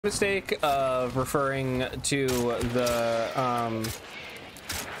Mistake of referring to the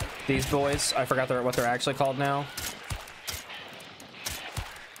these boys. I forgot what they're actually called now.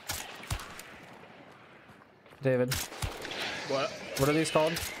 David, what are these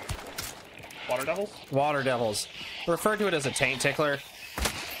called? Water devils. Water devils. Refer to it as a taint tickler.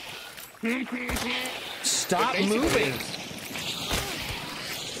 Stop moving.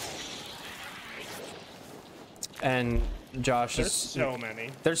 And Josh, there's so many.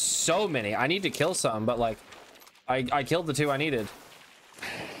 There's so many. I need to kill some, but like, I killed the two I needed.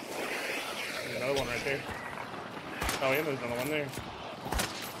 There's another one right there. Oh yeah, there's another one there.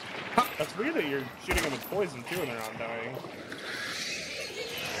 Huh. That's weird that you're shooting them with poison too, and they're not dying.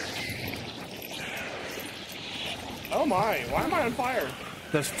 Oh my! Why am I on fire?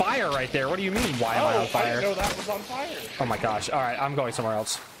 There's fire right there. What do you mean? Why am I on fire? I didn't know that was on fire. Oh my gosh! All right, I'm going somewhere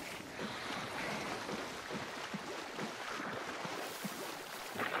else.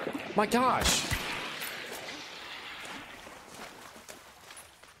 My gosh.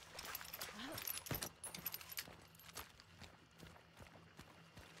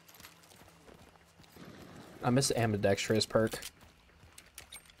 I miss the ambidextrous perk.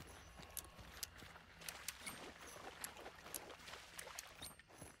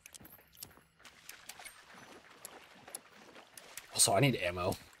 Also, I need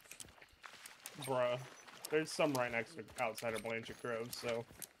ammo. Bruh. There's some right next to outside of Blanchett Grove, so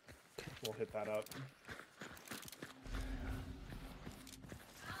we'll hit that up.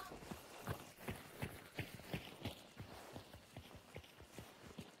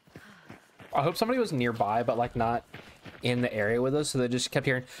 I hope somebody was nearby, but like not in the area with us, so they just kept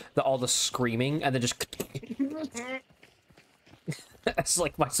hearing all the screaming and then just it's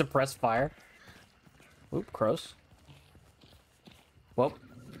like my suppressed fire. Oop, crows. Well,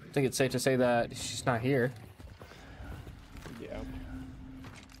 I think it's safe to say that she's not here. Yeah.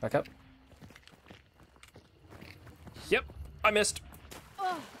 Back up. Yep, I missed.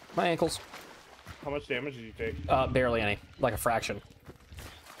 My ankles. How much damage did you take? Barely any, like a fraction.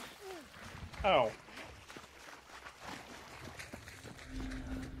 Oh.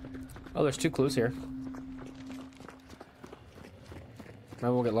 Oh, there's 2 clues here.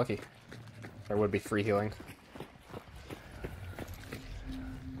 Maybe we'll get lucky. There would be free healing.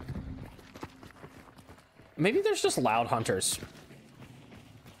 Maybe there's just loud hunters.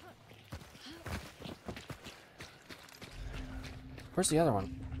 Where's the other one?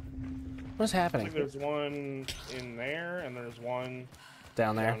 What's happening? I think there's one in there, and there's one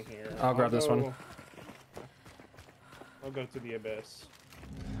down there. down here. I'll grab this one. I'll go to the abyss.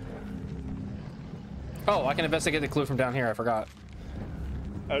 Oh, I can investigate the clue from down here. I forgot.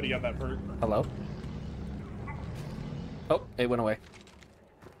 Oh, do you have that perk? Hello? Oh, it went away.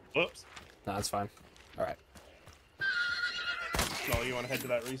 Whoops. No, that's fine. All right. No, you want to head to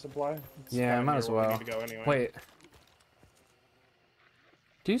that resupply? It's Yeah, kinda might near as where we well. need to go anyway. Wait.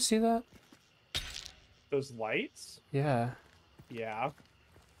 Do you see that? Those lights? Yeah. Yeah.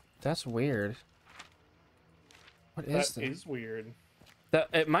 That's weird. What is That is weird. that?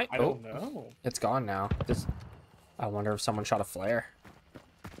 It might. I don't know. It's gone now. I wonder if someone shot a flare.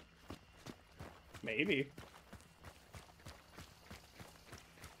 Maybe.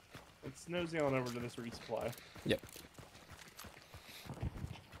 Let's nosy on over to this resupply. Yep.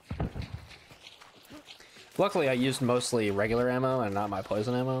 Luckily, I used mostly regular ammo and not my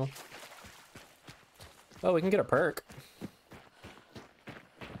poison ammo. Oh, we can get a perk.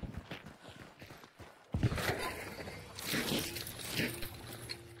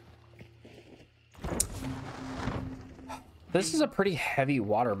 This is a pretty heavy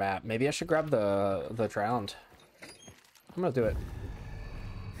water map. Maybe I should grab the drowned. I'm gonna do it.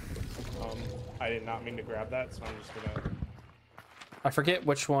 I did not mean to grab that, so I'm just gonna... I forget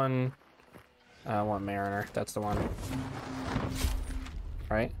which one. I want Mariner. That's the one.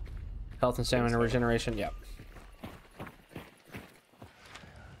 Right? Health and stamina regeneration. Yep.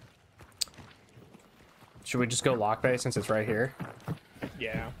 Should we just go lock bay since it's right here?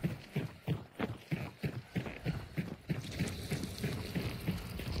 Yeah.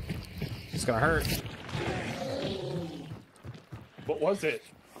 It's gonna hurt. What was it?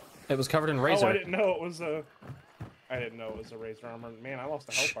 It was covered in razor. Oh, I didn't know it was a... I didn't know it was a razor armor. Man, I lost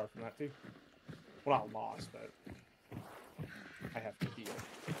a health bar from that too. Well, not lost, but... I have to heal.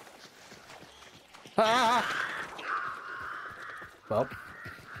 Ah! Well,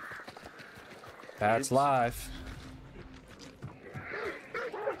 that's Oops. live.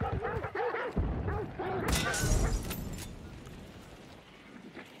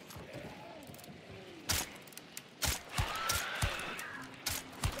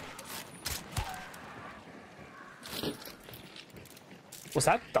 Was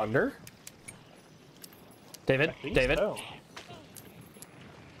that thunder? David? I think David? so.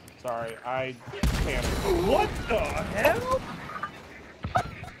 Sorry, I can't. What the hell?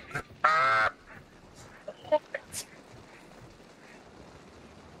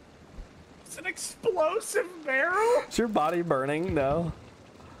 It's an explosive barrel? Is your body burning? No.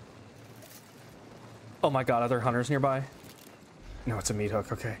 Oh my god, are there hunters nearby? No, it's a meat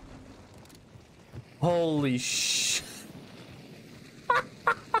hook, okay. Holy sh...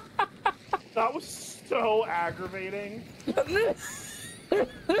 That was so aggravating.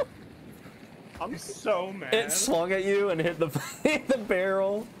 I'm so mad. It swung at you and hit the, hit the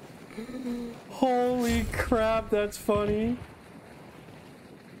barrel. Holy crap, that's funny.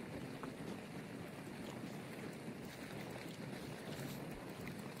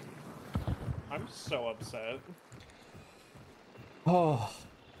 I'm so upset. Oh.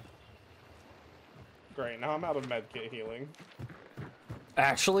 Great, now I'm out of medkit healing.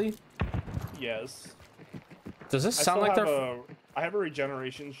 Actually? Yes. Does this I sound still like have they're... I have a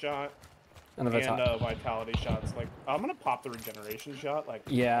regeneration shot And a and vitality shots. Like, I'm gonna pop the regeneration shot. Like,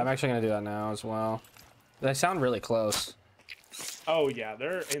 Yeah, I'm actually gonna do that now as well. They sound really close. oh yeah,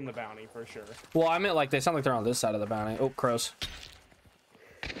 they're in the bounty for sure. Well, I meant like they sound like they're on this side of the bounty. Oh, crows.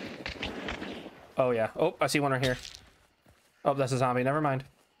 Oh yeah. Oh, I see one right here. Oh, that's a zombie. Never mind.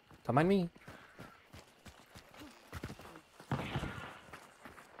 Don't mind me.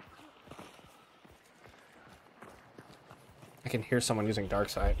 I can hear someone using dark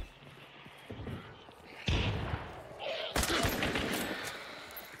sight.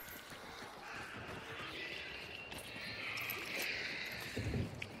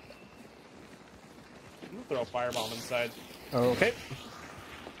 I'm gonna throw a firebomb inside. Okay.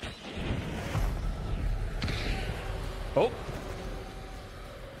 Oh.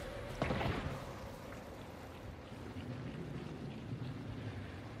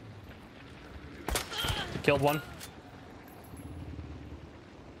 Killed one.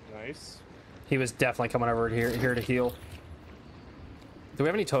 Nice. He was definitely coming over here to heal. Do we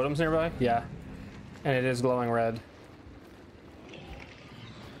have any totems nearby? Yeah. And it is glowing red.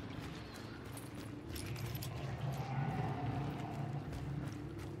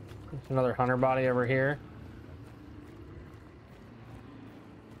 Another hunter body over here.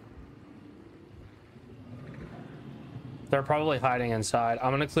 They're probably hiding inside.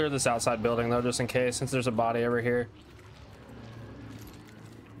 I'm gonna clear this outside building though, just in case, since there's a body over here.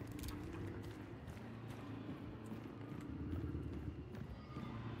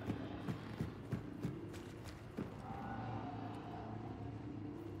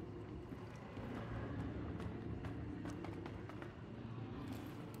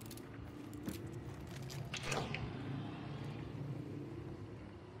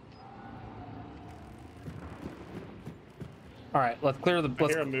 All right, let's clear the. I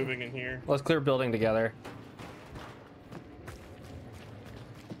hear him moving in here. Let's clear building together.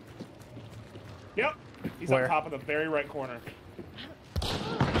 Yep. He's Where? on top of the very right corner.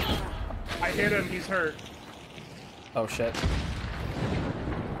 I hit him. He's hurt. Oh shit!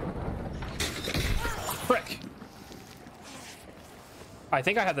 Frick! I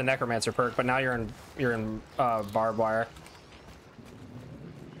think I had the necromancer perk, but now you're in barbed wire.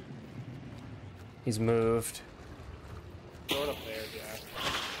 He's moved. Throw it up there, yeah.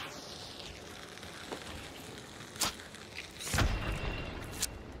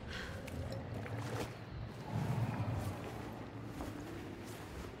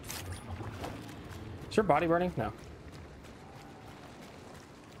 Is your body burning? No.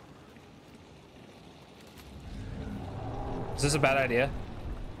 Is this a bad idea?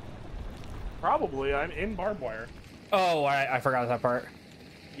 Probably. I'm in barbed wire. Oh, I forgot that part.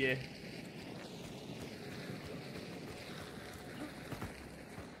 Yeah.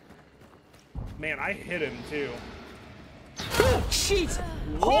 Man, I hit him too. Oh, jeez!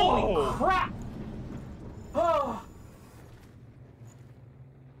 Holy crap! Oh.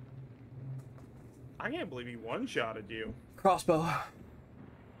 I can't believe he one-shotted you. Crossbow.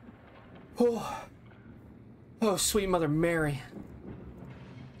 Oh. Oh, sweet Mother Mary.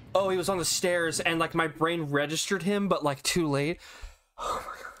 Oh, he was on the stairs and like my brain registered him, but like too late. Oh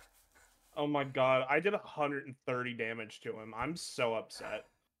my god. Oh my god, I did 130 damage to him. I'm so upset.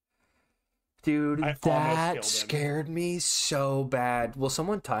 Dude, I almost that killed him. scared me so bad. Will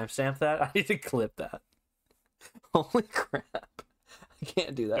someone timestamp that? I need to clip that. Holy crap. I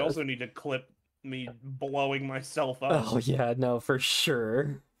can't do that. I also need to clip me blowing myself up. Oh yeah, no, for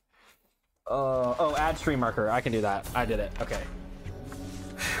sure. Oh, add stream marker. I can do that. I did it. Okay.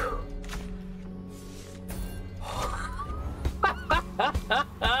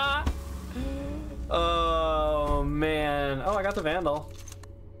 Oh man. Oh, I got the Vandal.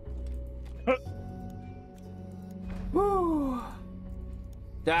 Woo!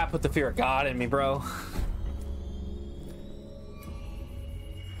 That put the fear of God in me, bro.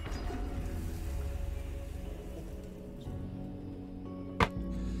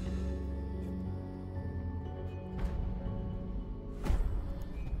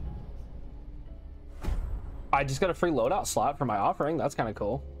 I just got a free loadout slot for my offering. That's kind of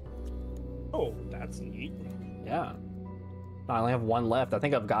cool. Oh, that's neat. Yeah. I only have one left. I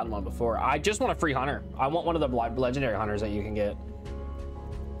think I've gotten one before. I just want a free hunter. I want one of the legendary hunters that you can get.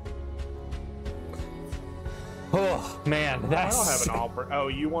 Oh, man. That's... I don't have an offer. Oh,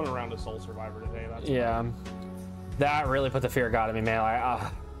 you won a round of Soul Survivor today. That's yeah. funny. That really put the fear of God in me,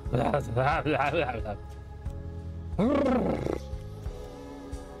 man. Is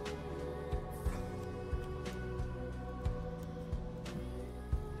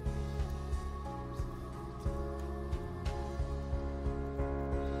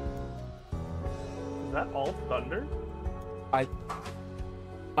that all thunder? I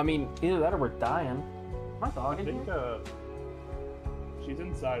mean, either that or we're dying. My dog I in think, here? she's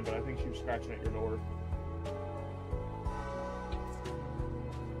inside, but I think she was scratching at your door.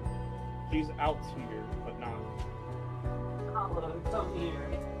 She's out here, but not. Hello, come here.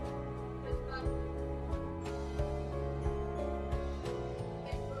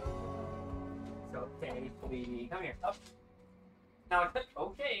 It's okay, sweetie. Come here. Up. Now,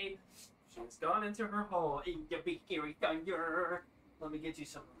 okay. She's gone into her hole. Let me get you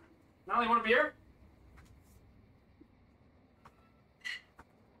some. Now, you want a beer?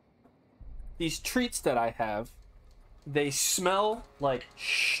 These treats that I have, they smell like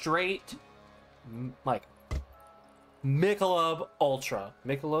straight, like Michelob Ultra.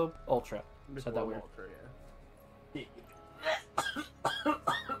 Michelob Ultra. Said that weird. Ultra, yeah.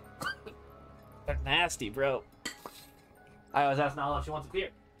 They're nasty, bro. I was asking Nala if she wants a beer.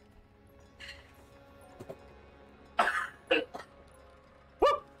 Woo!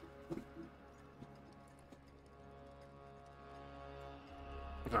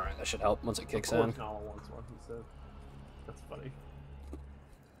 All right, that should help once it kicks in. Nala wants one, he said. That's funny.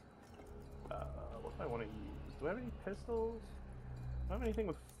 What do I want to use? Do I have any pistols? Do I have anything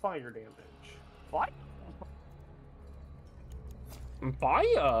with fire damage? Fire?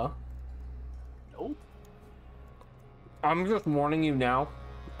 Fire? Nope. I'm just warning you now.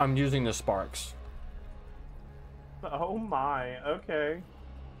 I'm using the sparks. Oh my, okay.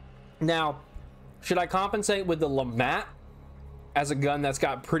 Now, should I compensate with the Lamat as a gun that's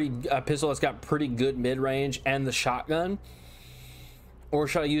got a pistol that's got pretty good mid-range and the shotgun? Or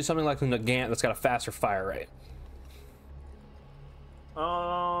should I use something like the Nagant that's got a faster fire rate?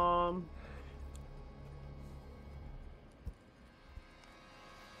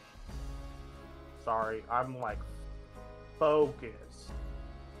 Sorry, I'm like focused.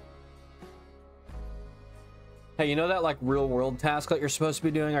 Hey, you know that like real world task that you're supposed to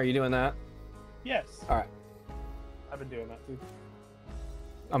be doing? Are you doing that? Yes. All right. I've been doing that too.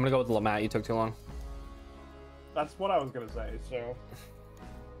 I'm gonna go with the Lamat. You took too long. That's what I was gonna say, so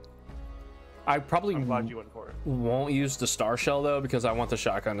I probably I'm glad you went for it. won't use the Star Shell though because I want the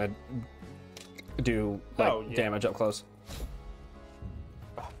shotgun to do like damage up close.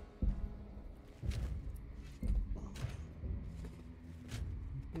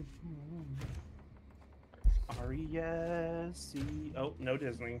 R-E-S-C. Oh, no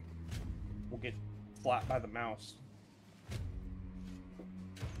Disney. We'll get flat by the mouse.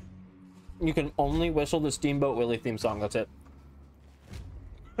 You can only whistle the Steamboat Willie theme song. That's it.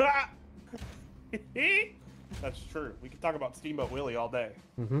 That's true. We can talk about Steamboat Willie all day.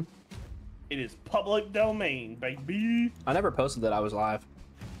 Mm-hmm. It is public domain, baby. I never posted that I was live.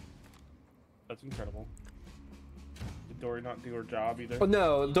 That's incredible. Did Dory not do her job either? Oh,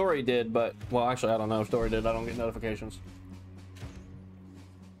 no, Dory did, but well, actually, I don't know if Dory did. I don't get notifications.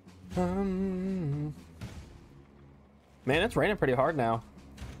 Man, it's raining pretty hard now.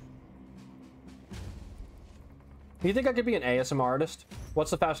 You think I could be an ASMR artist?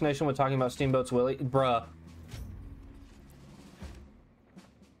 What's the fascination with talking about Steamboat's Willie? Bruh.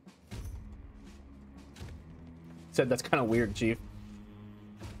 Said that's kind of weird, Chief.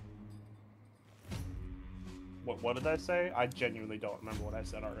 What did I say? I genuinely don't remember what I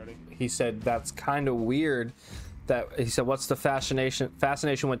said already. He said that's kind of weird. That he said, what's the fascination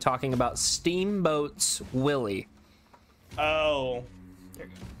with talking about Steamboat's Willie? Oh. There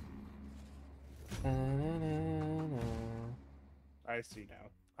you go. I see now.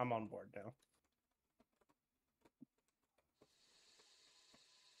 I'm on board now.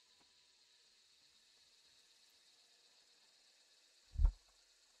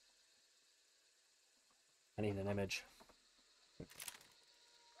 I need an image.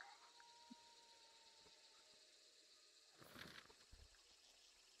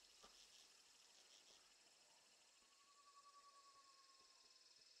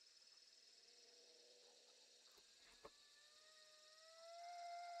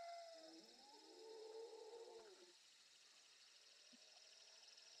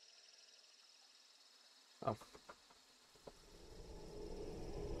 Oh.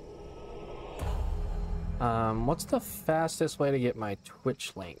 What's the fastest way to get my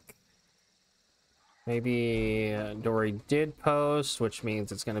Twitch link? Maybe Dory did post, which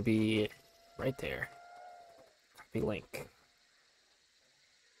means it's gonna be right there. Copy link.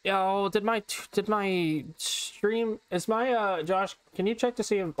 Yo, did my stream, is my Josh, can you check to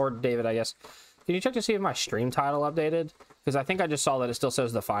see if, or David, I guess, can you check to see if my stream title updated? Because I think I just saw that it still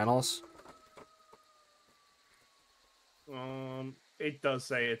says the finals. It does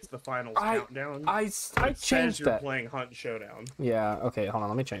say it's the finals countdown. I changed you're that. playing Hunt Showdown. Yeah, okay, hold on,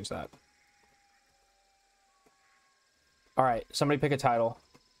 let me change that. All right, somebody pick a title.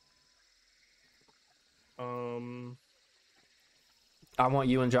 I want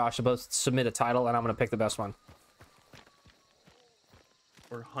you and Josh to both submit a title, and I'm gonna pick the best one.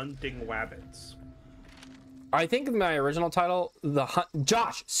 We're hunting wabbits. I think my original title, the hunt.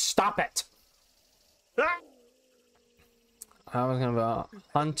 Josh, stop it! Ah! I was gonna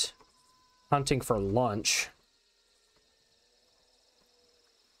hunting for lunch.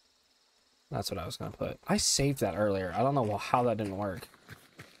 That's what I was gonna put. I saved that earlier. I don't know how that didn't work.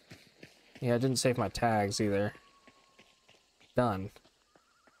 Yeah, I didn't save my tags either. Done.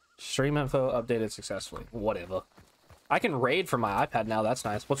 Stream info updated successfully. Whatever. I can raid from my iPad now. That's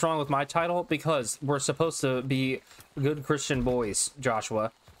nice. What's wrong with my title? Because we're supposed to be good Christian boys,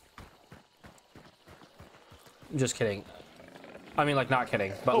 Joshua. Just kidding. I mean, like, not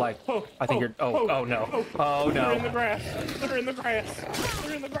kidding, but like, I think you're. Oh no! Oh no! They're in the grass. They're in the grass.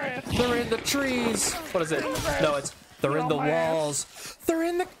 They're in the grass. They're in the trees. What is it? No, it's they're in the walls. They're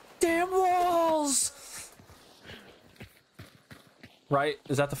in the damn walls. Right?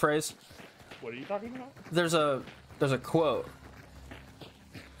 Is that the phrase? What are you talking about? There's a quote.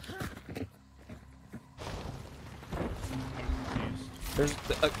 There's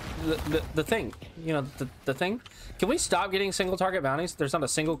the thing, you know, the thing. Can we stop getting single target bounties? There's not a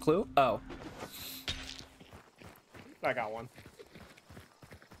single clue. Oh, I got one.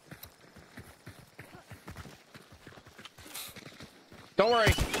 don't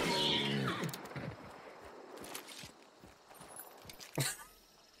worry.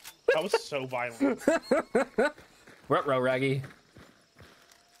 That was so violent. Ruh-roh, Raggy.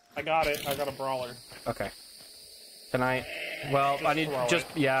 I got it. I got a brawler. Okay. Can I? Well, Just I need throw just.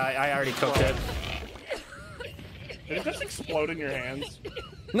 it. Yeah, I already cooked it. Did it just explode in your hands?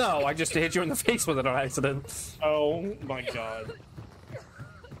 No, I just hit you in the face with it on accident. Oh my god.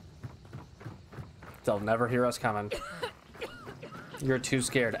 They'll never hear us coming. You're too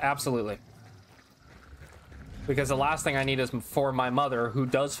scared. Absolutely. Because the last thing I need is for my mother, who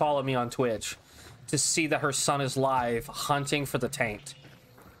does follow me on Twitch, to see that her son is live hunting for the taint.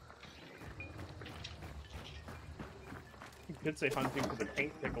 You could say hunting for the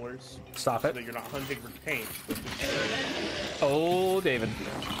taint ticklers. Stop So it. that you're not hunting for taint. Oh, David.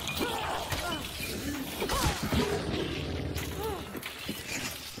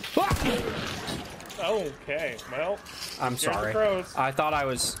 Okay, well. I'm Scared the sorry. crows. I thought I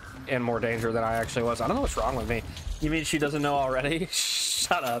was in more danger than I actually was. I don't know what's wrong with me. You mean she doesn't know already?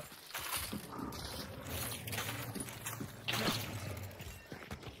 Shut up.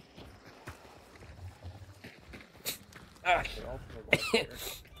 Ah.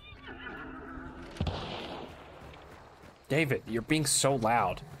 David, you're being so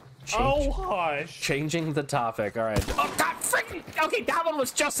loud. Oh, hush. Changing the topic. All right. Oh, God, freaking. Okay, that one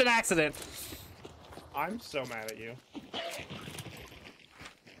was just an accident. I'm so mad at you.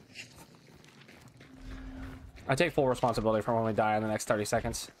 I take full responsibility for when we die in the next 30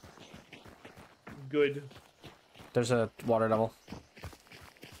 seconds. Good. There's a water devil.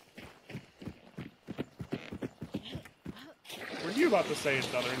 Were you about to say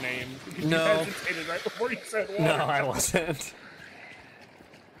another name? You No. hesitated right before you said water. No, I wasn't.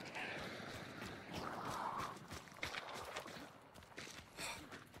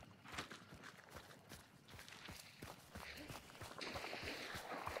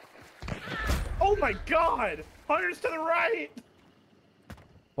 Oh my god! Hunters to the right!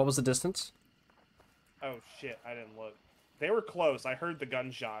 What was the distance? Oh shit, I didn't look. They were close. I heard the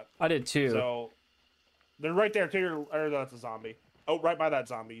gunshot. I did too. So, they're right there to your... Or that's a zombie. Oh, right by that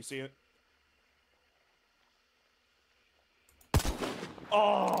zombie. You see it?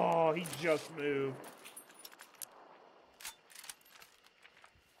 Oh, he just moved.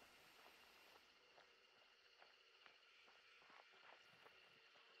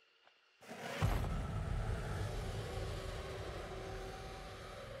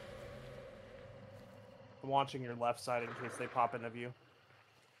 I'm watching your left side in case they pop into view.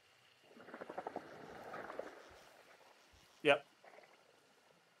 Yep.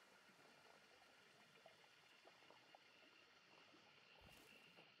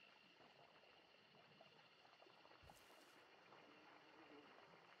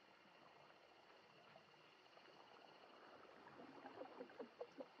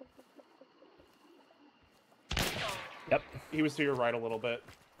 Yep. He was to your right a little bit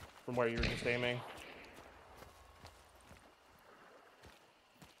from where you were just aiming.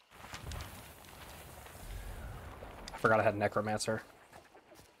 I forgot I had Necromancer.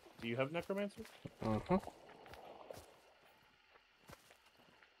 Do you have Necromancer? Mm-hmm.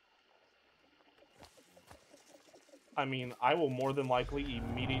 I mean, I will more than likely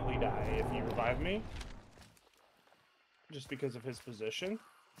immediately die if you revive me. Just because of his position.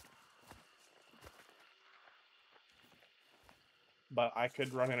 But I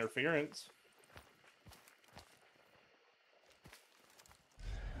could run interference.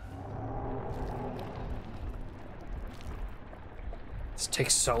 This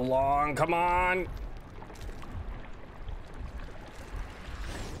takes so long. Come on.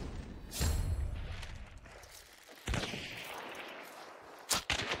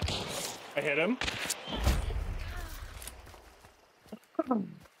 I hit him.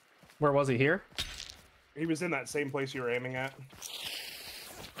 Where was he? Here? He was in that same place you were aiming at.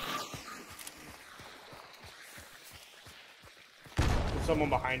 There's someone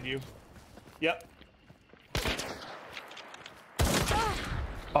behind you. Yep.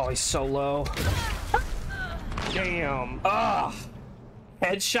 Oh, he's so low. Damn. Ah!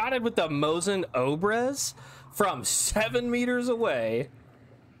 Headshotted with the Mosin Obres from 7 meters away.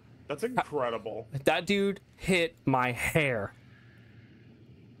 That's incredible. That dude hit my hair.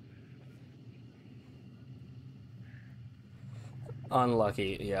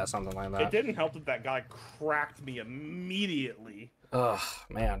 Unlucky. Yeah, something like that. It didn't help that that guy cracked me immediately. Ugh,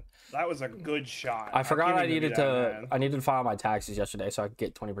 man. That was a good shot. I forgot I needed to man. I needed to file my taxes yesterday so I could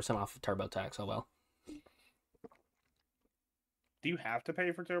get 20% off of TurboTax. Oh well. Do you have to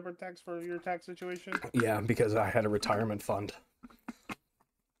pay for TurboTax for your tax situation? Yeah, because I had a retirement fund.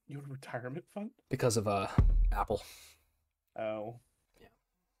 You have a retirement fund? Because of Apple. Oh.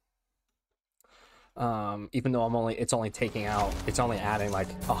 Even though it's only adding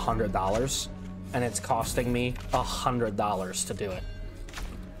like $100, and it's costing me $100 to do it.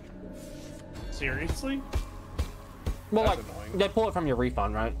 Seriously? Well, That's like annoying. they pull it from your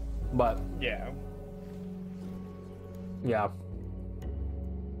refund, right? But Yeah. yeah.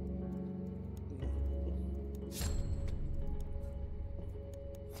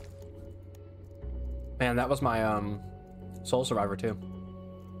 Man, that was my Soul Survivor too.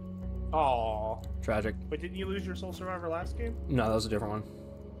 Aw. Tragic. But didn't you lose your Soul Survivor last game? No, that was a different one.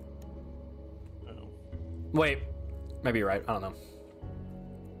 Oh. Wait, maybe you're right. I don't know.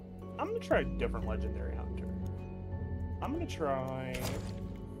 I'm gonna try a different Legendary Hunter. I'm gonna try...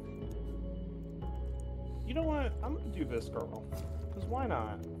 You know what? I'm gonna do this girl. Because why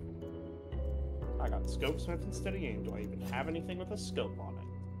not? I got Scope Smith instead of Aim. Do I even have anything with a scope on it?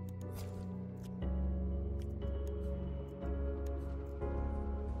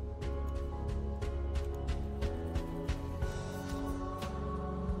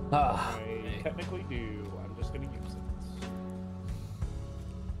 Ah, I technically do. I'm just gonna use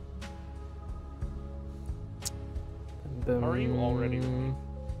it. Are you already ready?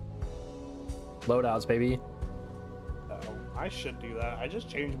 Loadouts, baby. Oh, I should do that. I just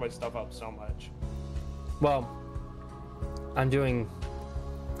changed my stuff up so much. Well, I'm doing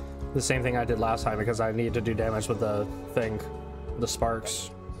the same thing I did last time because I need to do damage with the thing, the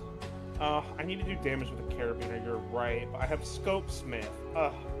sparks. I need to do damage with a carabiner. You're right, but I have Scope Smith.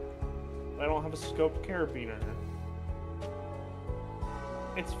 I don't have a Scope carabiner.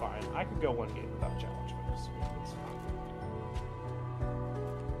 It's fine. I could go one game without challenge for this. It's fine.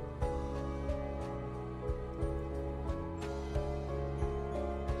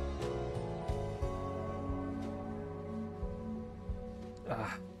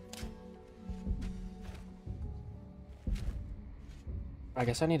 I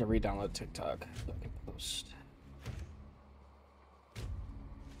guess I need to re-download TikTok. Let me post.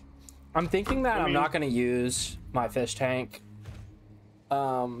 I'm thinking that I'm not going to use my fish tank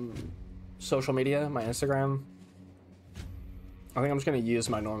social media, my Instagram. I think I'm just going to use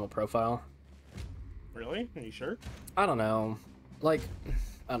my normal profile. Really? Are you sure? I don't know. Like,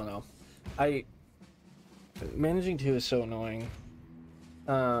 I don't know. Managing to is so annoying.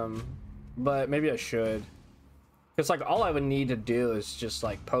 But maybe I should. Because, like, all I would need to do is just,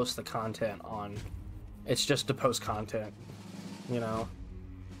 like, post the content on... It's just to post content, you know?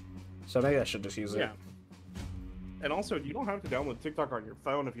 So maybe I should just use it. Yeah. And also, you don't have to download TikTok on your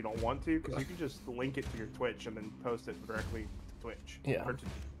phone if you don't want to, because you can just link it to your Twitch and then post it directly to Twitch. Yeah. Or to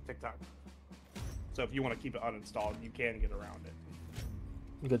TikTok. So if you want to keep it uninstalled, you can get around it.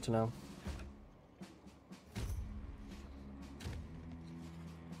 Good to know.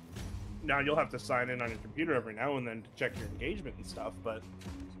 Now, you'll have to sign in on your computer every now and then to check your engagement and stuff, but...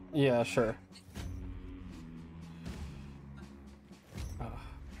 Yeah, sure.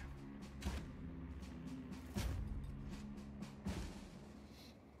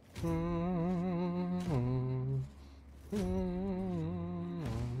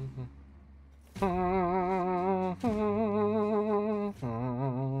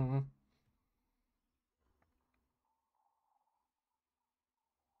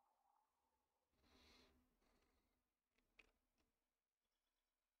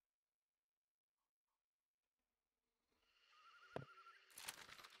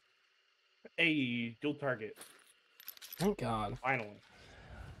 A dual target. Thank God. Finally.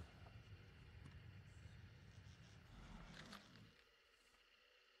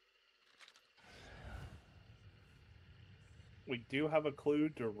 We do have a clue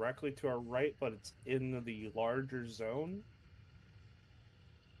directly to our right, but it's in the larger zone.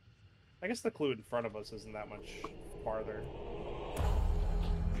 I guess the clue in front of us isn't that much farther.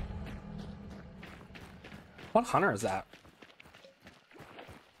 What hunter is that?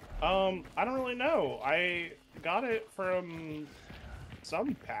 I don't really know. I got it from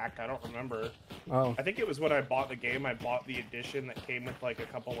some pack. I don't remember. Oh. I think it was when I bought the game. I bought the edition that came with like a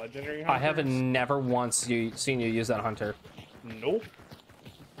couple legendary I hunters. haven't never once seen you use that hunter. Nope.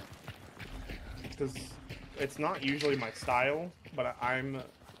 Because it's not usually my style, but I'm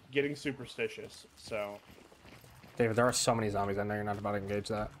getting superstitious, so... David, there are so many zombies. I know you're not about to engage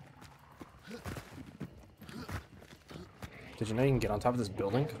that. Did you know you can get on top of this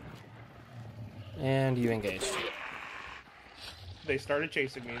building? And you engaged. They started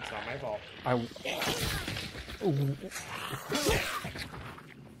chasing me. It's not my fault.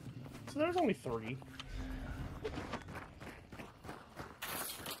 So there's only 3.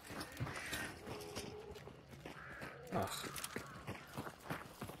 Ugh.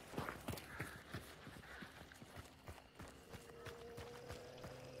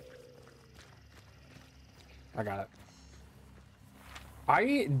 I got it.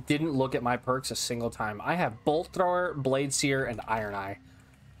 I didn't look at my perks a single time. I have Bolt Thrower, Blade Seer, and Iron Eye.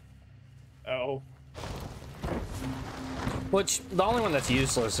 Oh. Which, the only one that's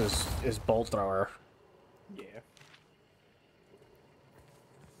useless is Bolt Thrower. Yeah.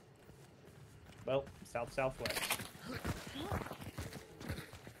 Well, south-southwest.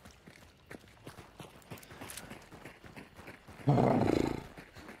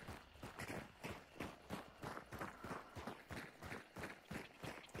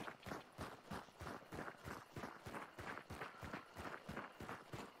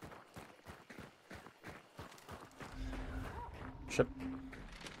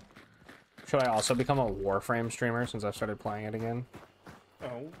 Should I also become a Warframe streamer since I started playing it again?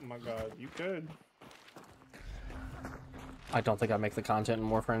 Oh my god, you could. I don't think I make the content in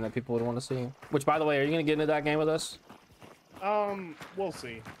Warframe that people would want to see. Which, by the way, are you going to get into that game with us? We'll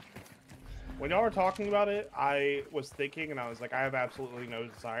see. When y'all were talking about it, I was thinking, and I was like, I have absolutely no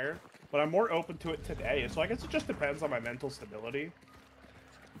desire. But I'm more open to it today, so I guess it just depends on my mental stability.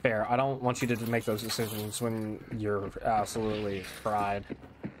 Fair. I don't want you to make those decisions when you're absolutely fried.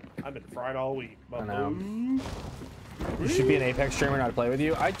 I've been fried all week. I know. You should be an Apex streamer not to play with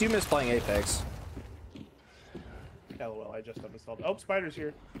you. I do miss playing Apex. LOL, I just uninstalled. Oh, spider's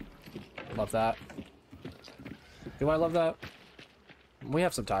here. Love that. Do I love that? We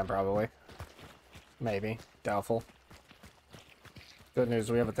have some time, probably. Maybe. Doubtful. Good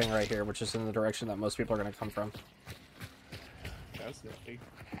news, we have a thing right here, which is in the direction that most people are going to come from. That's nifty.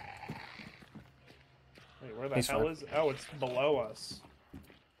 Wait, where the hell is... Oh, it's below us.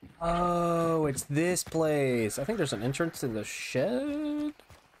 Oh, it's this place. I think there's an entrance to the shed.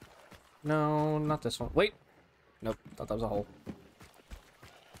 No, not this one. Wait. Nope, thought that was a hole.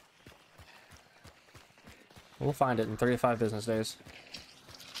 We'll find it in 3 to 5 business days.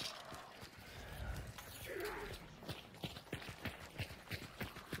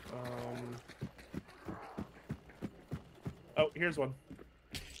 Oh, here's one.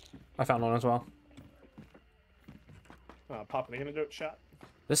 I found one as well. Pop an antidote shot.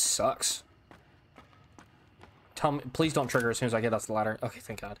 This sucks. Tell me, please don't trigger as soon as I get off the ladder. Okay,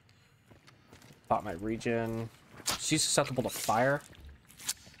 thank God. Pop my regen. She's susceptible to fire.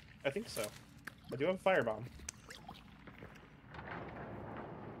 I think so. I do have a firebomb.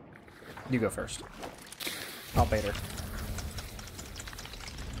 You go first. I'll bait her.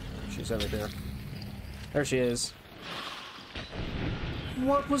 She's over here. There she is.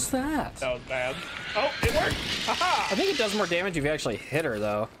 What was that? That was bad. Oh, it worked! Haha! I think it does more damage if you actually hit her,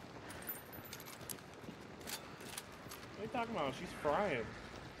 though. What are you talking about? She's frying.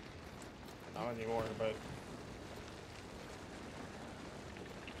 Not anymore, but...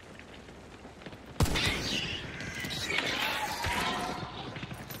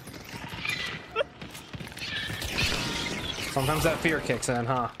 Sometimes that fear kicks in,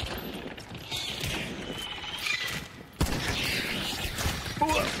 huh?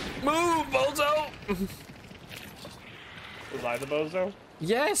 Move, bozo! Was I the bozo?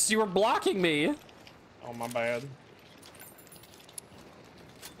 Yes, you were blocking me. Oh, my bad.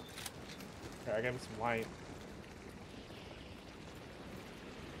 Okay, I got some light.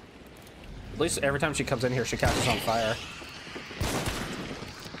 At least every time she comes in here, she catches on fire.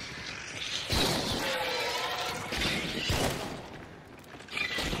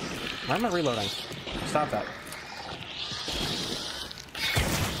 Why am I reloading? Stop that.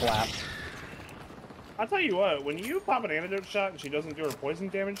 Flap. I'll tell you what, when you pop an antidote shot and she doesn't do her poison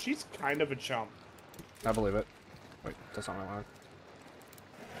damage, she's kind of a chump. I believe it. Wait, that's not what I wanted.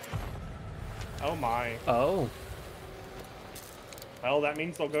 Oh my. Oh. Well, that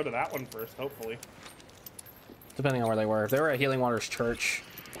means they'll go to that one first, hopefully. Depending on where they were. If they were at Healing Waters Church,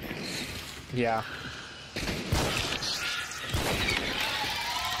 yeah.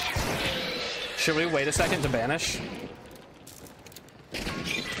 Should we wait a second to banish?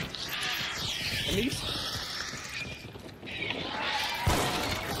 Denise?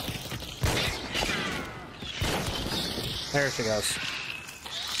 There she goes.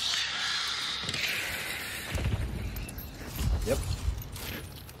 Yep.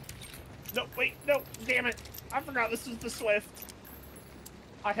 No, wait, no, damn it. I forgot this was the Swift.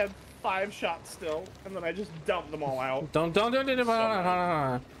 I had 5 shots still, and then I just dumped them all out. Don't do it.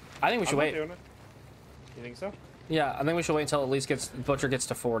 I think we should wait. Doing it. You think so? Yeah, I think we should wait until at least Butcher gets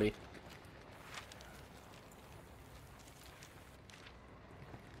to 40.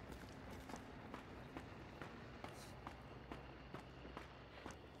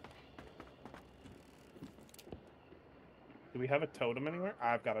 Do we have a totem anywhere?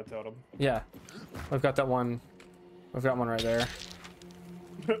 I've got a totem. Yeah, we've got that one. We've got one right there.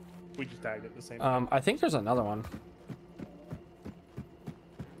 We just tagged it the same time. I think there's another one.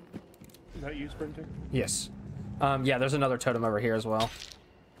 Is that you, Sprinter? Yes. Yeah, there's another totem over here as well.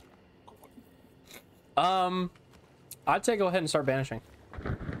 I'd say go ahead and start banishing.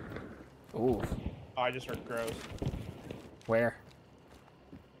 Ooh. Oh, I just heard crows. Where?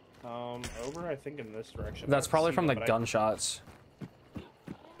 Over, I think in this direction. That's probably from the but gunshots.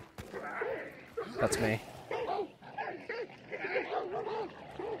 That's me.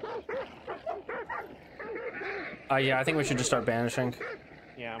 Yeah, I think we should just start banishing.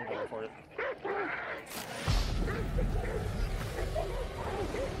 Yeah, I'm going for it.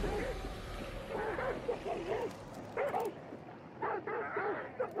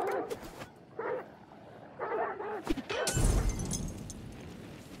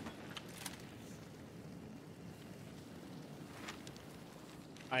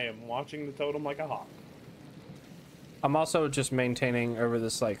 I am watching the totem like a hawk. I'm also just maintaining over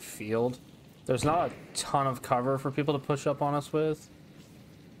this like field. There's not a ton of cover for people to push up on us with.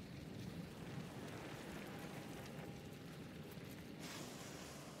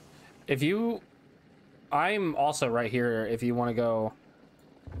 I'm also right here if you want to go.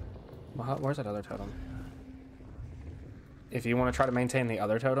 Well, where's that other totem? If you want to try to maintain the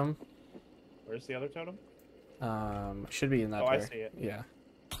other totem. Where's the other totem? Should be in that. Oh, I see it. Yeah.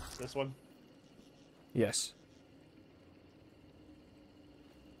 This one? Yes.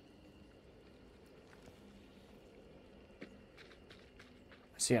 I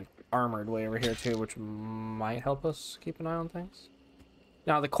see an armored way over here too, which might help us keep an eye on things.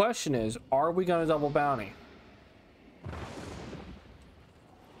 Now the question is, are we going to double bounty?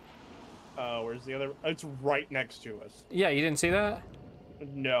 Where's the other? It's right next to us. Yeah, you didn't see that?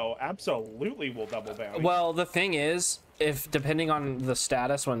 No, absolutely we'll double bounty. Well, the thing is, if depending on the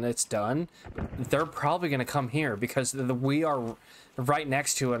status when it's done, they're probably going to come here because we are right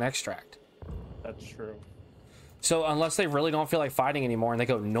next to an extract. That's true. So unless they really don't feel like fighting anymore and they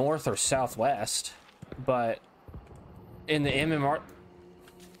go north or southwest, but in the MMR,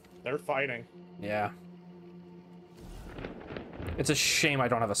 They're fighting. yeah. It's a shame I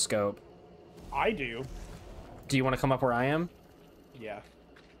don't have a scope. I do. Do you want to come up where I am? Yeah.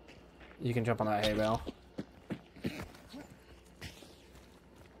 You can jump on that hay bale.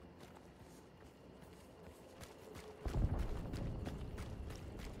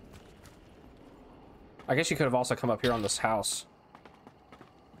 I guess you could have also come up here on this house.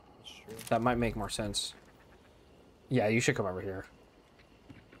 That's true. That might make more sense. Yeah, you should come over here.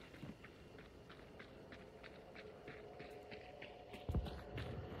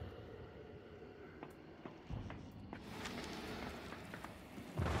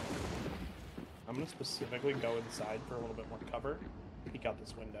 I'm gonna specifically go inside for a little bit more cover. Peek out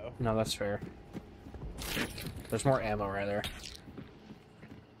this window. No, that's fair. There's more ammo right there.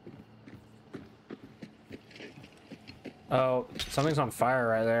 Oh, something's on fire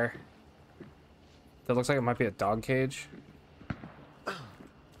right there. That looks like it might be a dog cage.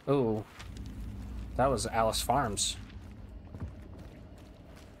 Ooh. That was Alice Farms.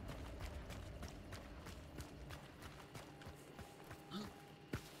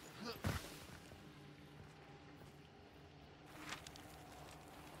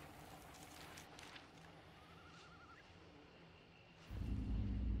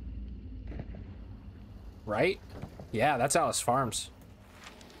 Right? Yeah, that's Alice Farms.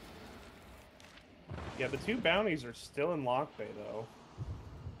 Yeah, the 2 bounties are still in Lock Bay, though.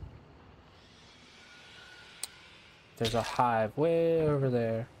 There's a hive way over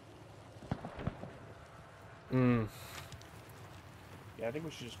there. Yeah, I think we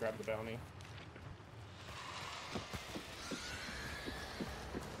should just grab the bounty.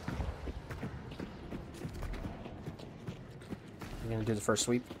 I'm gonna do the first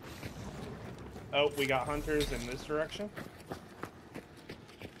sweep. Oh, we got hunters in this direction.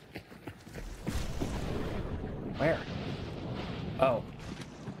 Where? Oh.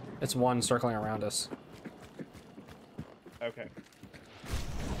 It's one circling around us. Okay.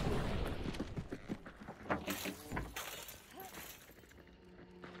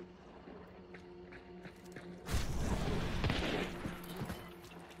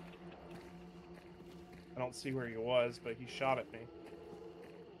 I don't see where he was, but he shot at me.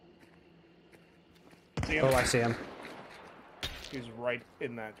 See him? Oh, I see him. He was right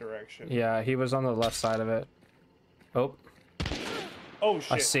in that direction. Yeah, he was on the left side of it. Oh, Oh,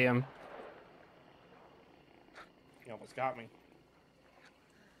 shit. I see him. He almost got me.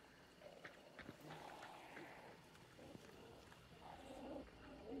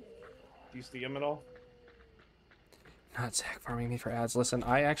 Do you see him at all? Not Zach farming me for ads. Listen,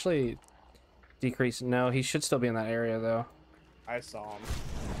 I actually decreased. No, he should still be in that area, though. I saw him.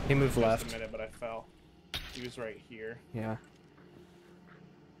 He moved Just left. a minute, but I fell. He was right here. Yeah.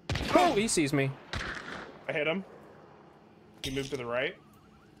 Oh, he sees me. I hit him. He moved to the right.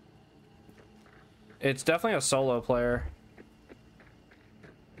 It's definitely a solo player.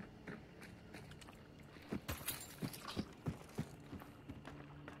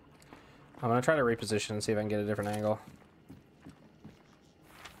 I'm gonna try to reposition and see if I can get a different angle.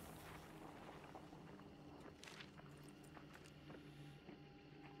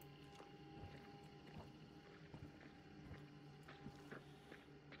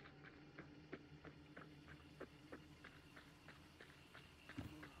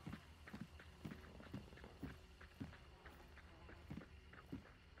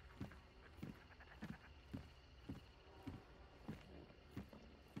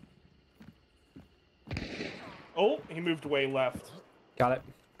 Oh, he moved way left. Got it.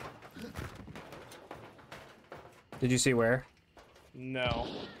 Did you see where? No.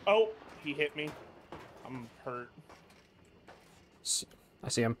 Oh, he hit me. I'm hurt. I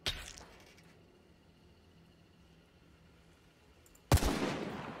see him.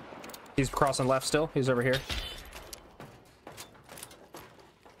 He's crossing left still. He's over here.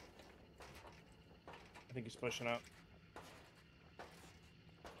 I think he's pushing up.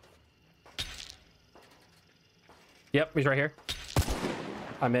 Yep, he's right here.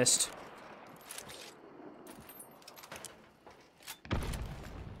 I missed.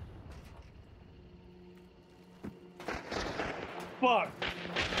 Fuck!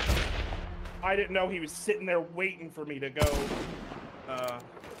 I didn't know he was sitting there waiting for me to go,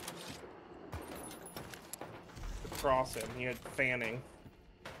 cross him. He had fanning.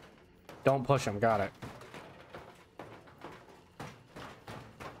 Don't push him. Got it.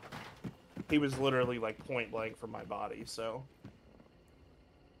 He was literally like point blank from my body, so.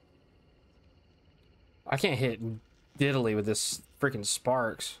 I can't hit diddly with this freaking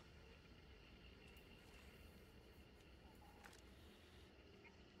sparks.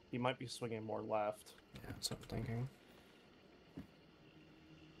 He might be swinging more left. Yeah, that's what I'm thinking.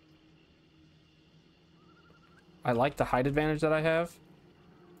 I like the height advantage that I have,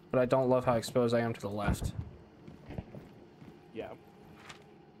 but I don't love how exposed I am to the left. Yeah.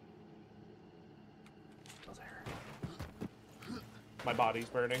 Oh, there. My body's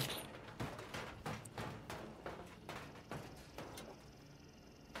burning.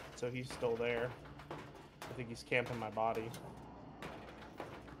 So he's still there. I think he's camping my body.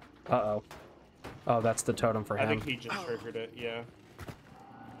 Uh-oh. Oh, that's the totem for him. I think he just triggered it, yeah.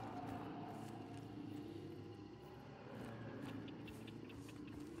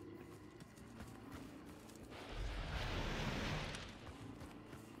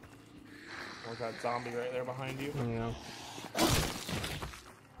 There's that zombie right there behind you. Yeah.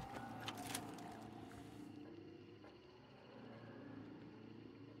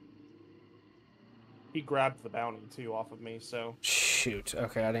 He grabbed the bounty too off of me, so. Shoot.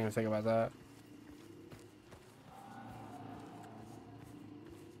 Okay, I didn't even think about that.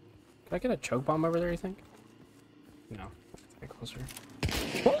 Can I get a choke bomb over there, you think? No. Get closer.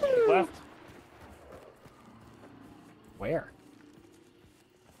 Left. Where?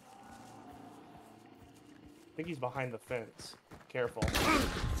 I think he's behind the fence. Careful.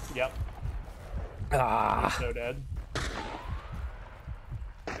 Yep. Ah. So dead.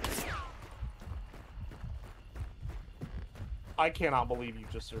 I cannot believe you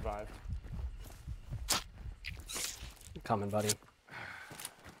just survived. Coming, buddy.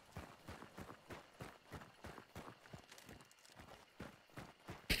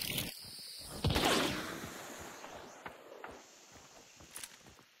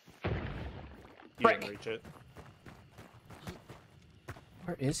 You didn't reach it.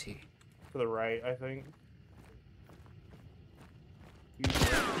 Where is he? To the right, I think.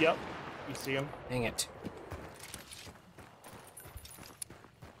 Yep. You see him? Dang it.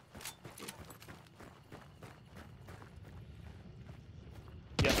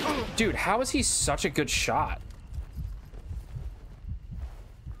 Yep. Dude, how is he such a good shot?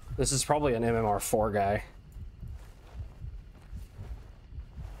 This is probably an MMR4 guy.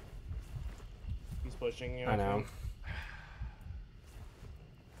 He's pushing you. I know.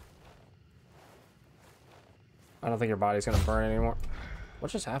 I don't think your body's gonna burn anymore.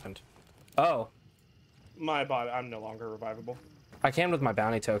 What just happened? Oh. My body, I'm no longer revivable. I canned with my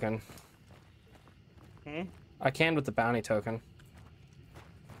bounty token. Hmm? I canned with the bounty token.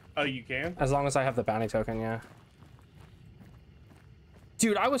 Oh, you can? As long as I have the bounty token, yeah.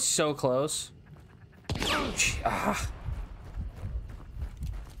 Dude, I was so close. Ah.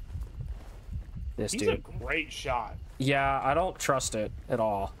 This He's dude. a great shot. Yeah, I don't trust it at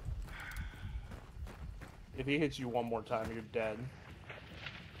all. If he hits you one more time, you're dead.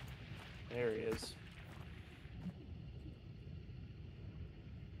 There he is.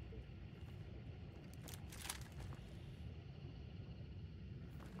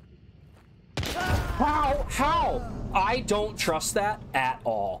 How? I don't trust that at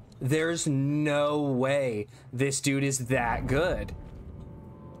all. There's no way this dude is that good.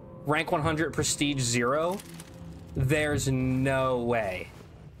 Rank 100, prestige 0? There's no way.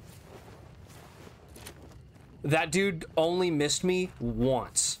 That dude only missed me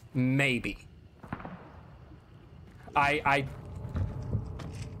once, maybe.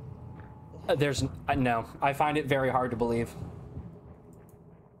 There's no. I find it very hard to believe.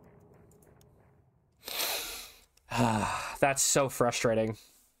 That's so frustrating.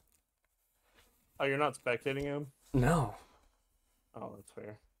 Oh, you're not spectating him? No. Oh, that's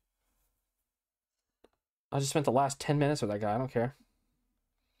fair. I just spent the last 10 minutes with that guy. I don't care.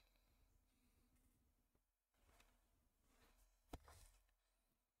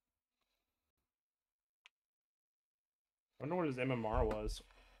 I wonder what his MMR was.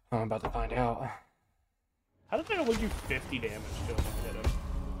 I'm about to find out. How did that only do 50 damage to him when hit him?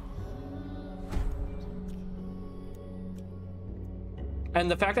 And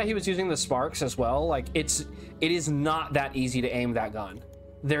the fact that he was using the sparks as well, like, it is not that easy to aim that gun.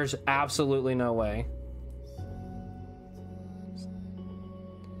 There's absolutely no way.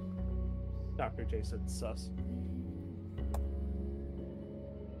 Dr. J said sus.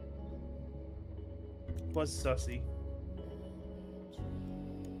 Was sussy.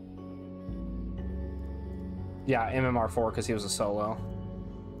 Yeah, MMR4 because he was a solo.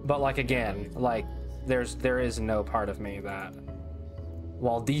 But like again, like there is no part of me that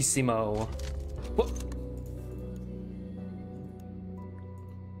Waldissimo. Whoop.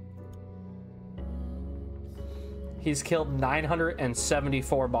 He's killed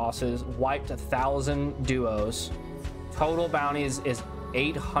 974 bosses, wiped 1,000 duos. Total bounties is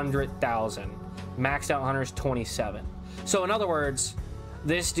 800,000. Maxed out hunters 27. So in other words,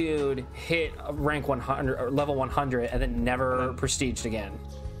 this dude hit rank 100 or level 100 and then never prestiged again.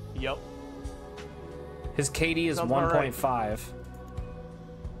 Yep. His KD is Sounds 1.5. right.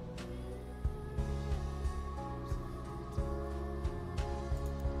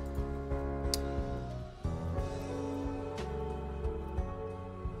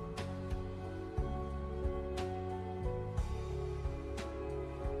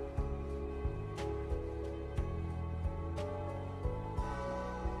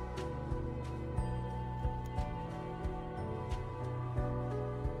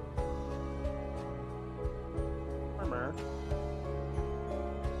 Armor.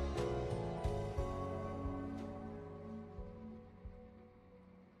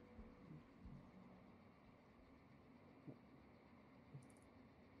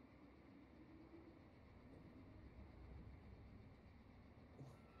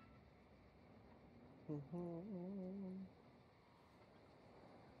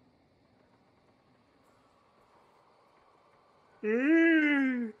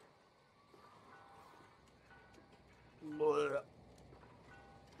 Blech.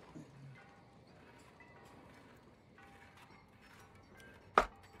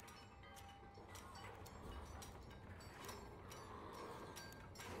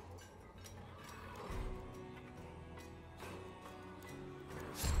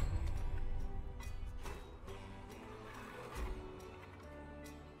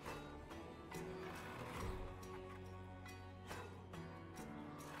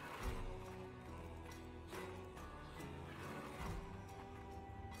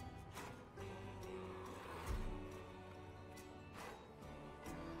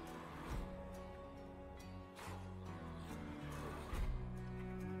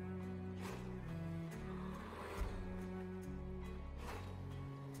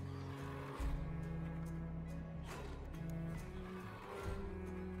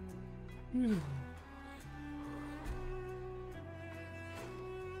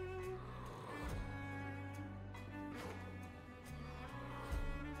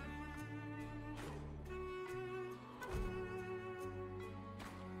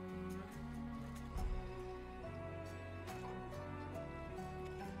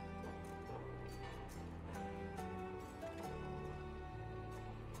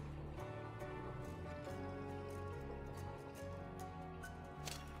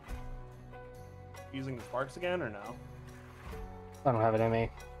 Using the sparks again or no? I don't have it in me.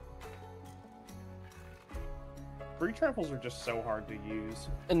 Free travels are just so hard to use.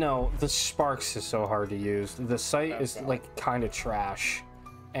 No, the sparks is so hard to use. The sight That's is valid. like kind of trash,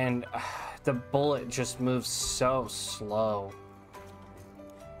 and the bullet just moves so slow.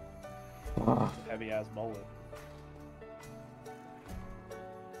 Heavy ass bullet.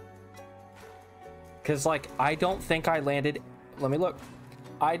 Cause like I don't think I landed. Let me look.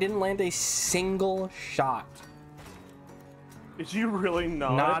 I didn't land a single shot. Did you really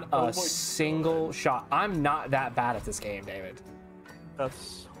not? Not Oh a my single God. shot. I'm not that bad at this game, David. That's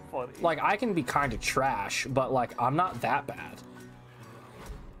so funny. Like I can be kind of trash, but like I'm not that bad.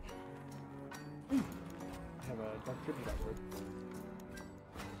 I have a dark tribute upward.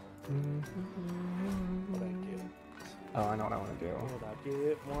 What I get? Oh, I know what I want to do. What I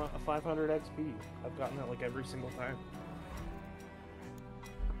get? Want a 500 XP. I've gotten that like every single time.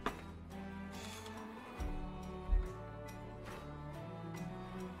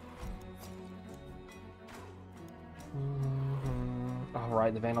 Oh,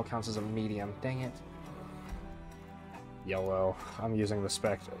 right, the Vandal counts as a medium. Dang it. YOLO. I'm using the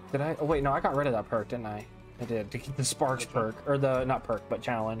Spectre. Did I? Oh, wait, no, I got rid of that perk, didn't I? I did. To keep the Sparks Which one? perk. Or the, not perk, but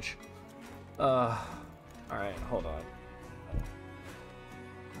challenge. Alright, hold on.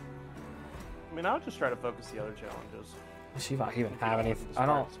 I mean, I would just try to focus the other challenges. Let's see if I even If you have don't anything. have the I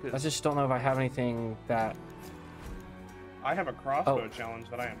don't, Sparks, I 'cause- just don't know if I have anything that, I have a crossbow Oh. challenge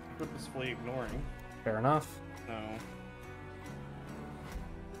that I am purposefully ignoring. fair enough. No.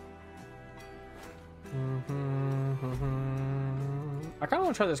 I kind of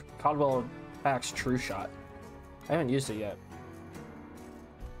want to try this Caldwell Pack's True Shot. I haven't used it yet.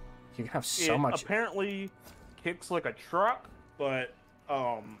 You can have so It much. apparently kicks like a truck, but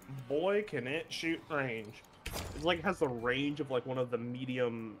boy, can it shoot range. It's like it has the range of like one of the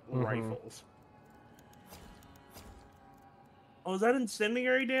medium rifles. Oh, is that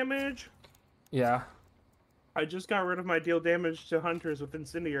incendiary damage? Yeah. I just got rid of my deal damage to hunters with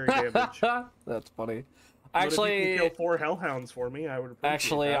incendiary damage. That's funny. But if you Actually, can kill 4 hellhounds for me, I would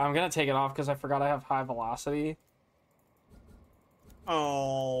appreciate that. I'm gonna take it off because I forgot I have high velocity.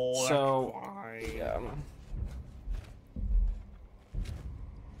 Oh, that's So, fine. Yeah.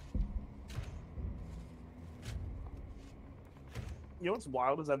 You know what's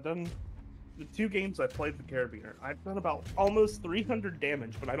wild is I've done the 2 games I played the Carabiner. I've done about almost 300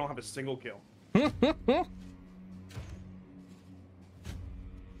 damage, but I don't have a single kill.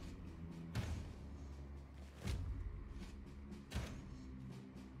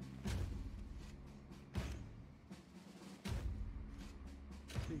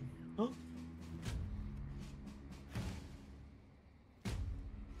 Huh?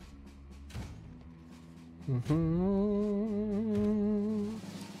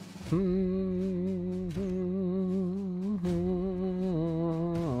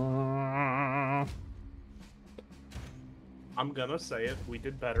 I'm gonna say it. We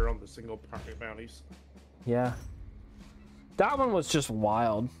did better on the single target bounties. Yeah. That one was just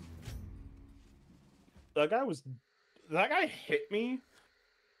wild. That guy hit me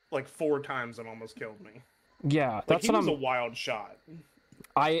like 4 times and almost killed me. Yeah, Like, that's he what was I'm. a wild shot.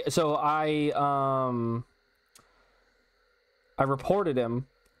 I reported him,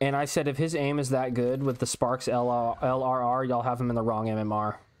 and I said if his aim is that good with the Sparks LRR, y'all have him in the wrong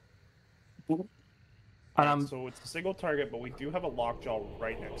MMR. And I'm So it's a single target, but we do have a lockjaw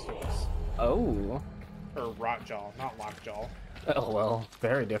right next to us. oh, Or rotjaw, not lockjaw. oh well,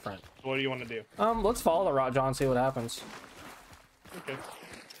 very different. So what do you want to do? Let's follow the Rotjaw and see what happens. Okay.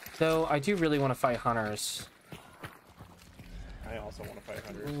 Though I do really want to fight hunters. I also want to fight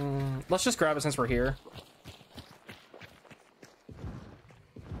hunters. Let's just grab it since we're here.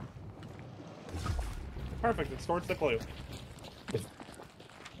 Perfect. It's towards the clue.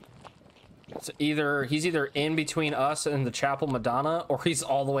 It's he's either in between us and the Chapel Madonna, or he's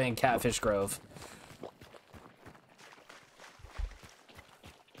all the way in Catfish Grove.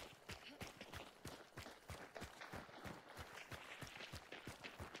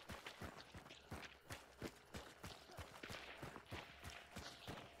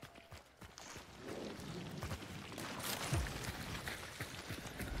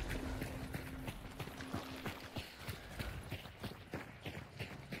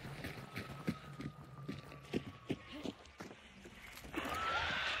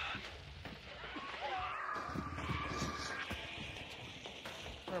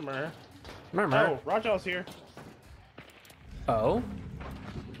 Murmur. Murmur. Oh, Rajal's here. Oh.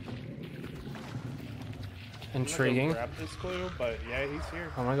 I'm gonna go Intriguing. grab this clue, but yeah, he's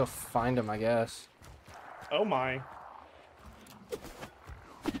here. I'm gonna go find him, I guess. Oh my.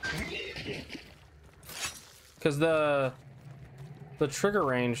 Because the trigger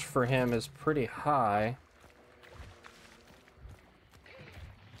range for him is pretty high.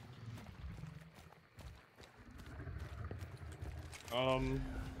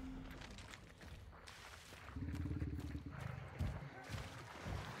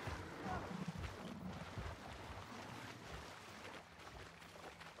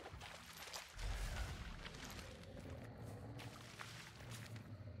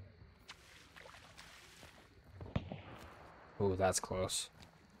 Ooh, that's close.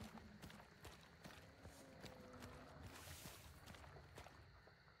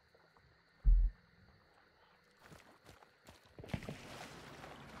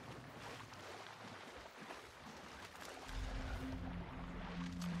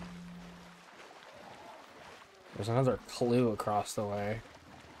 There's another clue across the way.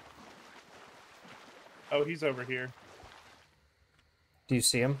 Oh, he's over here. Do you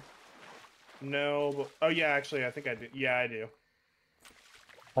see him? No, but, oh yeah, actually, I think I do. Yeah, I do.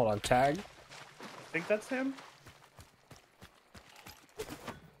 Hold on, tag. I think that's him.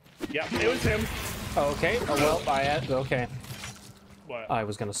 Yep, it was him. Okay. Oh, well, okay. What? I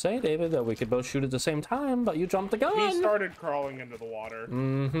was gonna say, David, that we could both shoot at the same time, but you jumped the gun. He started crawling into the water.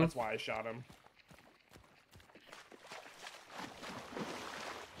 Mm-hmm. That's why I shot him.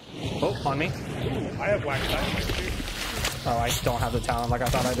 Oh, on me. I have black dynamite too. Oh, I don't have the talent like I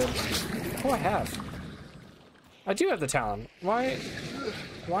thought I did. Oh, I have. I do have the talent. Why?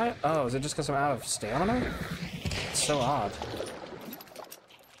 Why? Oh, is it just because I'm out of stamina? It's so odd.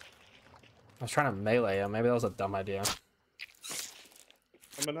 I was trying to melee him. Maybe that was a dumb idea.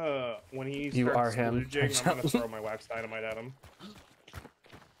 I'm gonna, when he starts You are him. splooging, I'm gonna throw my wax dynamite at him.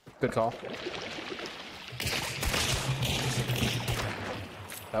 Good call.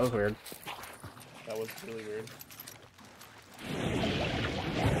 That was weird. That was really weird.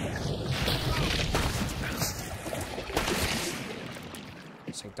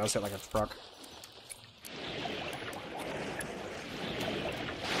 This thing does hit like a truck.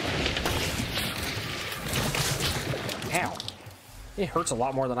 Ow. It hurts a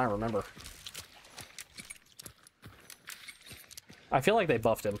lot more than I remember. I feel like they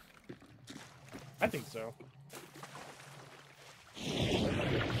buffed him. I think so.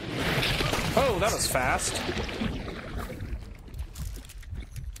 Oh, that was fast.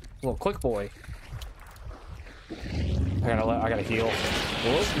 Little quick boy. I gotta heal.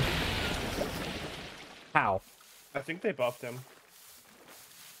 Whoop. How? I think they buffed him.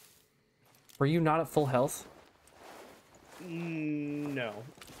 Were you not at full health? No.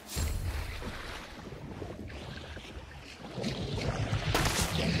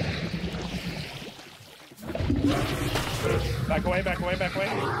 Back away, back away, back away.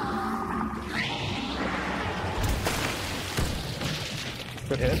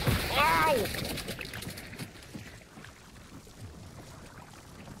 Good hit. Ow!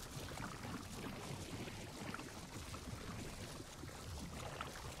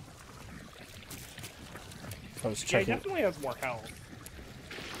 I was Yeah, he checking. definitely has more health.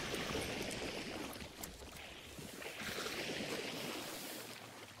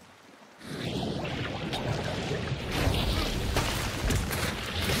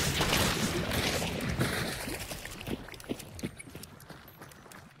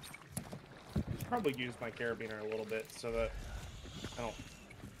 Probably use my carabiner a little bit so that I don't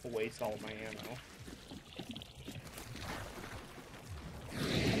waste all of my ammo.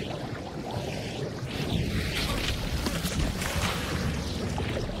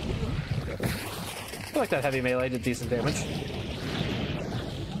 I feel like that heavy melee did decent damage.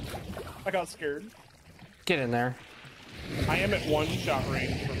 I got scared. Get in there. I am at one shot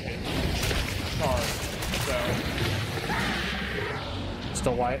range from his charge, so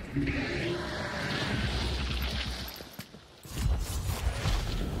Still white.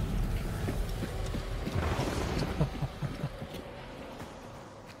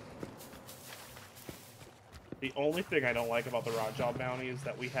 the only thing I don't like about the Rajal bounty is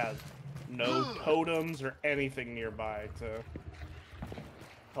that we have no totems or anything nearby to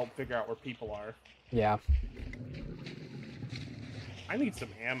help figure out where people are. Yeah. I need some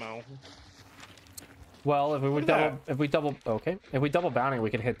ammo. Well, if we Look at double, if we double bounty, we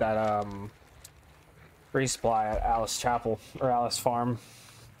can hit that resupply at Alice Chapel or Alice Farm.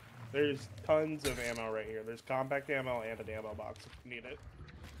 There's tons of ammo right here. There's compact ammo and an ammo box if you need it.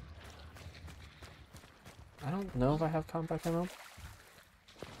 I don't know if I have compact ammo.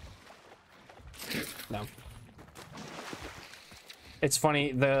 No. It's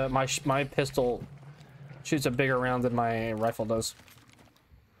funny. My pistol shoots a bigger round than my rifle does.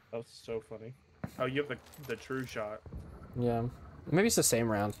 That's so funny. Oh, you have the true shot. Yeah. Maybe it's the same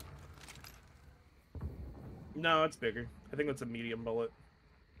round. No, it's bigger. I think that's a medium bullet.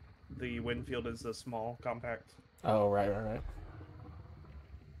 The Winfield is a small, compact. Oh, right.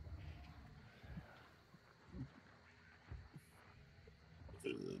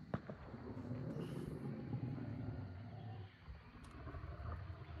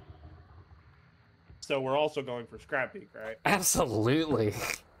 So we're also going for Scrap Peak, right? Absolutely.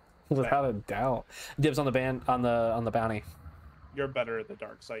 Without a doubt. Dibs on the bounty. You're better at the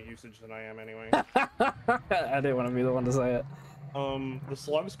dark sight usage than I am anyway. I didn't want to be the one to say it. The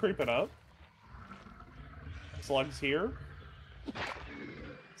slug's creeping up. Slug's here.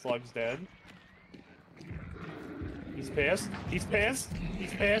 Slug's dead. He's pissed. He's pissed.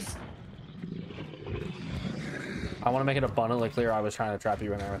 He's pissed. I want to make it abundantly clear I was trying to trap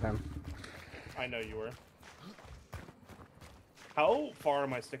you in there with him. I know you were. How far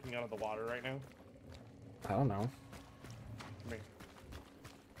am I sticking out of the water right now? I don't know. Me.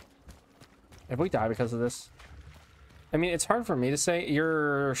 If we die because of this, I mean, it's hard for me to say.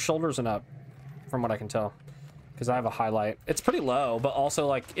 Your shoulders and up, from what I can tell, because I have a highlight. It's pretty low, but also,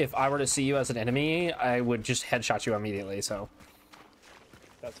 like, if I were to see you as an enemy, I would just headshot you immediately. So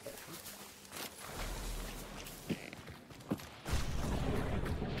That's fair.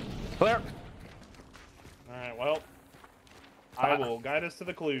 clear. All right. Well, I will guide us to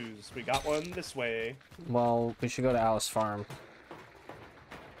the clues. We got one this way. Well, we should go to Alice Farm.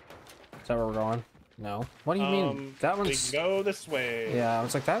 Is that where we're going? No. What do you mean? That We one's... can go this way. Yeah, I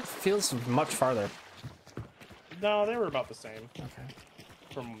was like, that feels much farther. No, they were about the same Okay.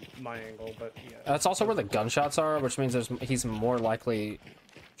 from my angle, but yeah. That's also where the gunshots are, which means she's more likely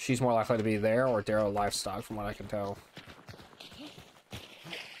to be there, or Darrow Livestock, from what I can tell.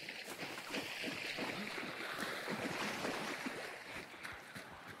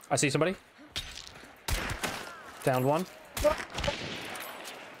 I see somebody. Downed one.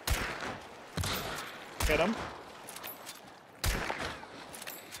 Hit him.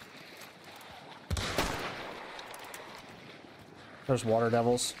 There's water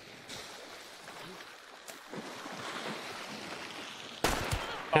devils.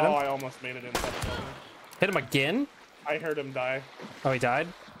 Hit him. Oh, I almost made it inside the building. Hit him again? I heard him die. Oh, he died?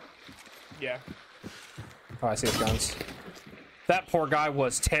 Yeah. Oh, I see his guns. That poor guy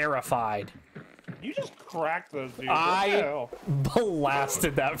was terrified. You just cracked those dudes. I- What the hell?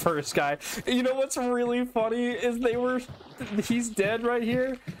 Blasted that first guy. You know what's really funny is he's dead right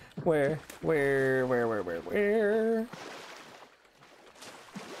here. Where?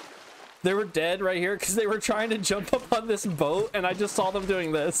 They were dead right here because they were trying to jump up on this boat, and I just saw them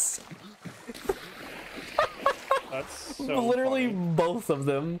doing this. That's so Literally funny. both of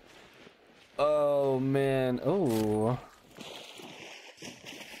them. Oh man. Oh.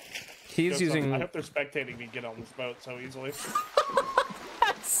 He's Jokes using. on- I hope they're spectating me get on this boat so easily.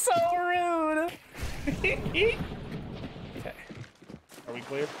 So rude. Okay. Are we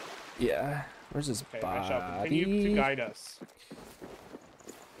clear? Yeah. Where's his Okay, I shall continue to body? guide us.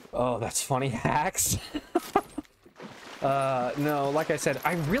 Oh, that's funny. Hacks. No, like I said,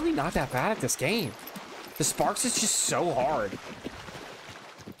 I'm really not that bad at this game. The Sparks is just so hard.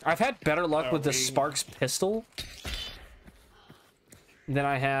 I've had better luck with the Sparks pistol than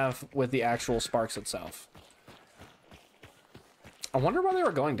I have with the actual Sparks itself. I wonder why they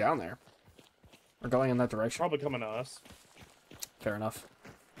were going down there. Or going in that direction. Probably coming to us. Fair enough.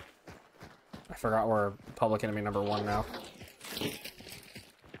 I forgot we're public enemy number 1 now.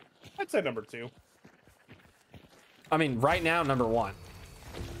 I'd say number 2. I mean, right now, number 1.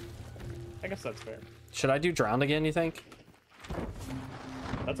 I guess that's fair. Should I do drowned again, you think?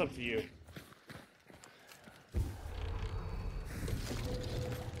 That's up to you.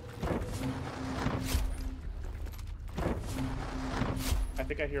 I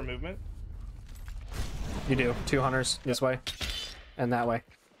think I hear movement. You do. 2 hunters this way and that way.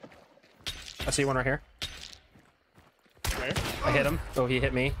 I see one right here. Where? I hit him. Oh, he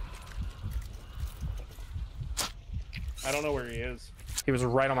hit me. I don't know where he is. He was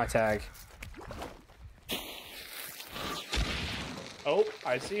right on my tag. Oh,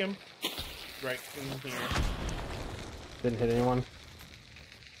 I see him. Right in here. Didn't hit anyone.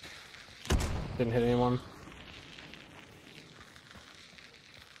 Didn't hit anyone.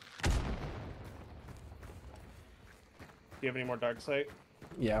 Do you have any more dark sight?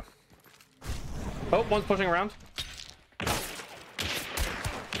 Yeah. Oh, one's pushing around.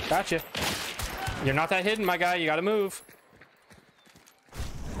 Gotcha. You're not that hidden, my guy. You gotta move.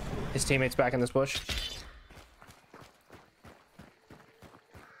 His teammate's back in this bush.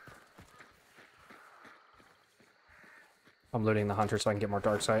 I'm looting the hunter so I can get more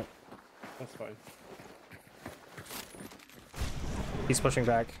dark sight. That's fine. He's pushing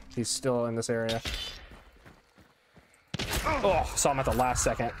back. He's still in this area. Oh, saw him at the last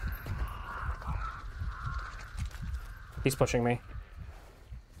second. He's pushing me.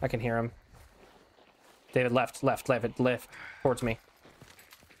 I can hear him. David, left towards me.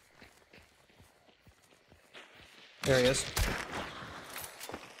 There he is.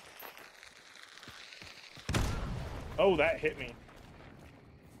 Oh, that hit me.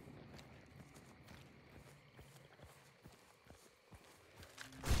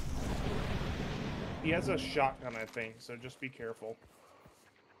 He has a shotgun, I think, so just be careful.